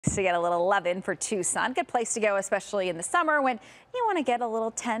chance to get a little love in for Tucson. Good place to go, especially in the summer when you want to get a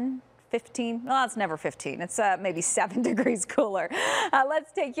little 10, 15. Well, it's never 15. It's maybe 7 degrees cooler.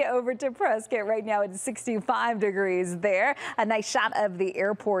 Let's take you over to Prescott. Right now it's 65 degrees there. A nice shot of the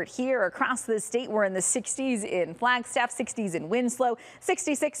airport here. Across the state, we're in the 60s in Flagstaff, 60s in Winslow,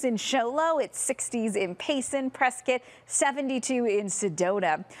 66 in Show Low. It's 60s in Payson, Prescott, 72 in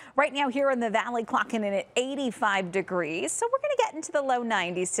Sedona. Right now here in the valley, clocking in at 85 degrees. So we're going to get into the low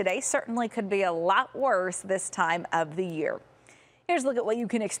 90s today. Certainly could be a lot worse this time of the year. Here's a look at what you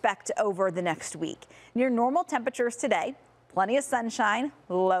can expect over the next week. Near normal temperatures today. Plenty of sunshine,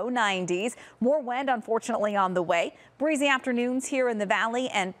 low 90s. More wind, unfortunately, on the way. Breezy afternoons here in the valley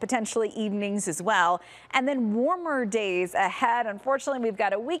and potentially evenings as well. And then warmer days ahead. Unfortunately, we've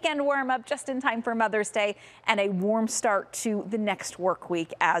got a weekend warm up just in time for Mother's Day and a warm start to the next work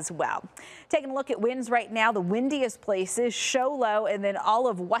week as well. Taking a look at winds right now, the windiest places, Show Low and then all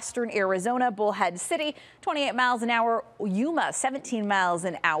of western Arizona, Bullhead City, 28 miles an hour, Yuma, 17 miles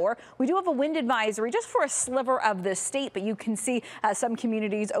an hour. We do have a wind advisory just for a sliver of the state, but you can see some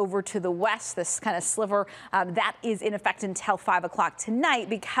communities over to the west. This kind of sliver that is in effect until 5 o'clock tonight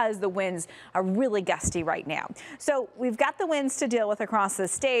because the winds are really gusty right now. So we've got the winds to deal with across the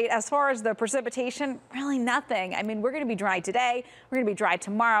state. As far as the precipitation, really nothing. I mean, we're going to be dry today. We're going to be dry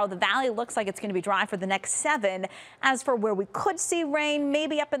tomorrow. The valley looks like it's going to be dry for the next 7. As for where we could see rain,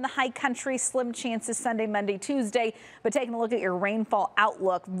 maybe up in the high country, slim chances Sunday, Monday, Tuesday. But taking a look at your rainfall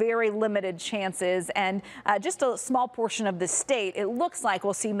outlook, very limited chances and just a small portion of the state. It looks like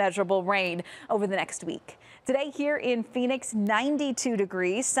we'll see measurable rain over the next week. Today here in Phoenix, 92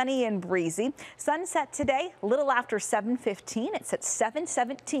 degrees, sunny and breezy. Sunset today, a little after 7:15. It's at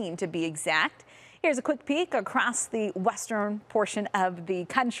 7:17 to be exact. Here's a quick peek across the western portion of the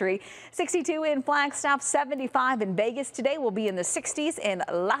country. 62 in Flagstaff, 75 in Vegas. Today will be in the 60s in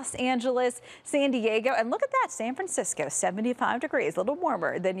Los Angeles, San Diego. And look at that, San Francisco, 75 degrees, a little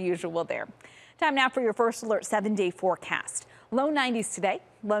warmer than usual there. Time now for your first alert 7-day forecast. Low 90s today,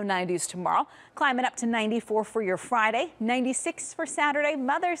 low 90s tomorrow. Climbing up to 94 for your Friday, 96 for Saturday,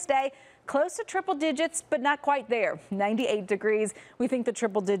 Mother's Day. Close to triple digits, but not quite there. 98 degrees. We think the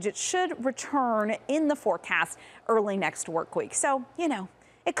triple digits should return in the forecast early next work week. So, you know,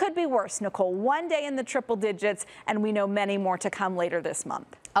 it could be worse, Nicole. One day in the triple digits, and we know many more to come later this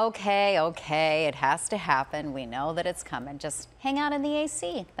month. Okay, it has to happen. We know that it's coming. Just hang out in the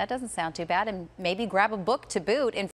AC. That doesn't sound too bad, and maybe grab a book to boot.